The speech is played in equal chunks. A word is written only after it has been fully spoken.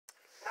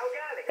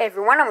Hey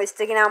everyone, I was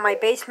digging out my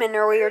basement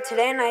earlier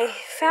today and I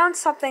found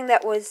something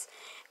that was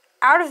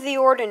out of the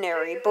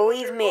ordinary,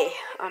 believe me.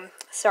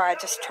 Sorry, I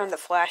just turned the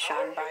flash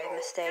on by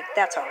mistake.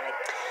 That's alright.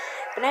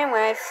 But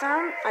anyway,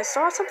 I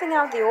saw something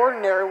out of the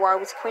ordinary while I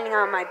was cleaning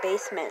out my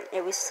basement.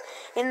 It was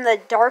in the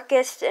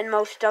darkest and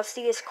most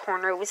dustiest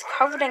corner. It was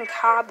covered in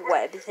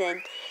cobwebs,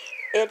 and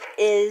it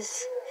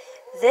is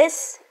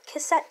this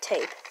cassette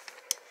tape.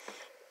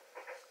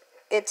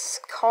 It's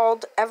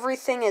called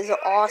Everything is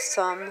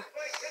Awesome.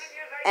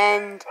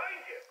 And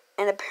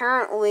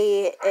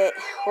apparently it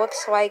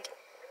looks like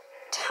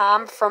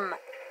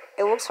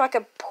it looks like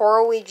a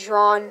poorly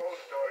drawn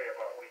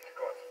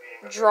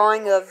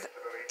drawing of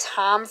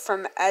Tom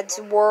from Ed's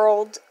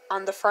World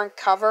on the front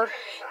cover,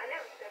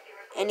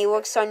 and he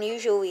looks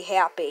unusually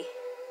happy,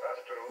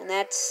 and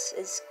this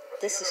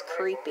is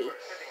creepy.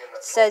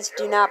 It says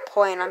do not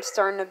play, and I'm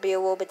starting to be a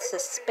little bit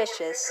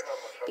suspicious,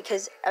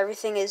 because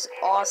Everything is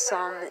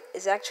Awesome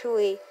was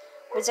actually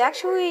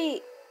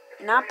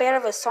not bad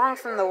of a song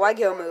from the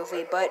Lego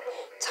movie, but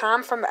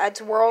Tom from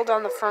Ed's World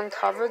on the front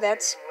cover,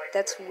 that's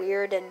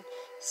weird, and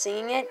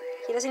seeing it,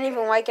 he doesn't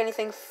even like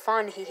anything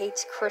fun. He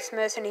hates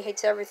Christmas, and he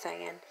hates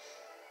everything, and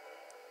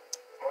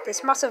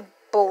this must have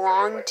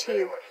belonged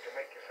to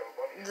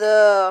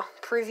the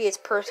previous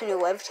person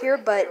who lived here,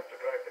 but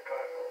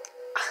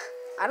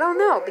I don't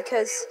know,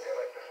 because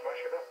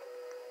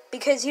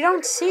you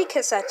don't see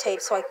cassette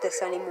tapes like this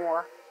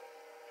anymore,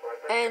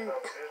 and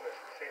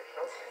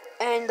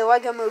the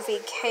Lego movie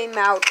came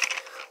out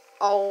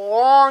a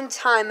long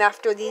time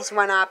after these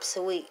went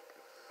obsolete.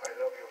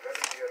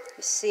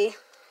 You see?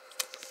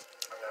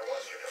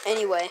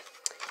 Anyway,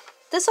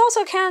 this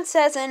also counts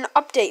as an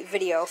update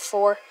video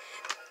for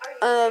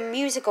a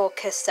musical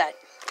cassette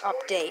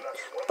update.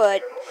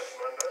 But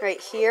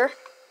right here,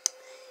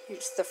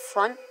 here's the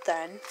front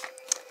then.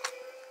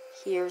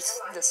 Here's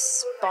the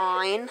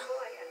spine.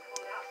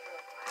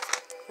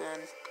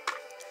 And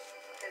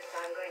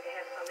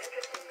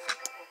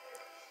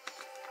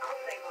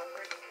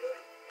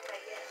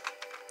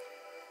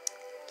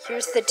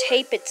here's the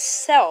tape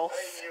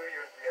itself.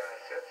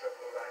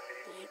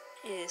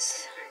 It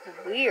is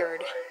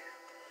weird.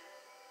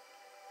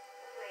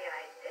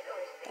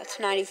 That's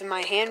not even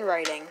my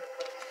handwriting.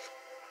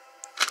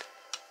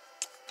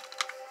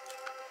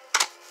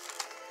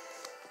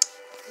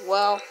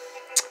 Well,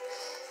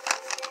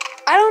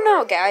 I don't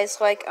know,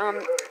 guys. Like,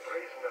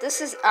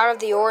 this is out of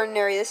the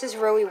ordinary. This is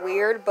really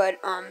weird, but,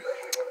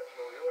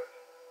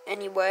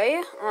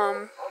 anyway,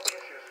 we'll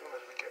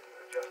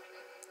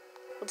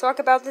talk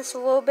about this a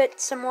little bit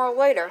some more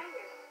later.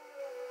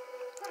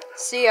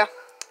 See ya.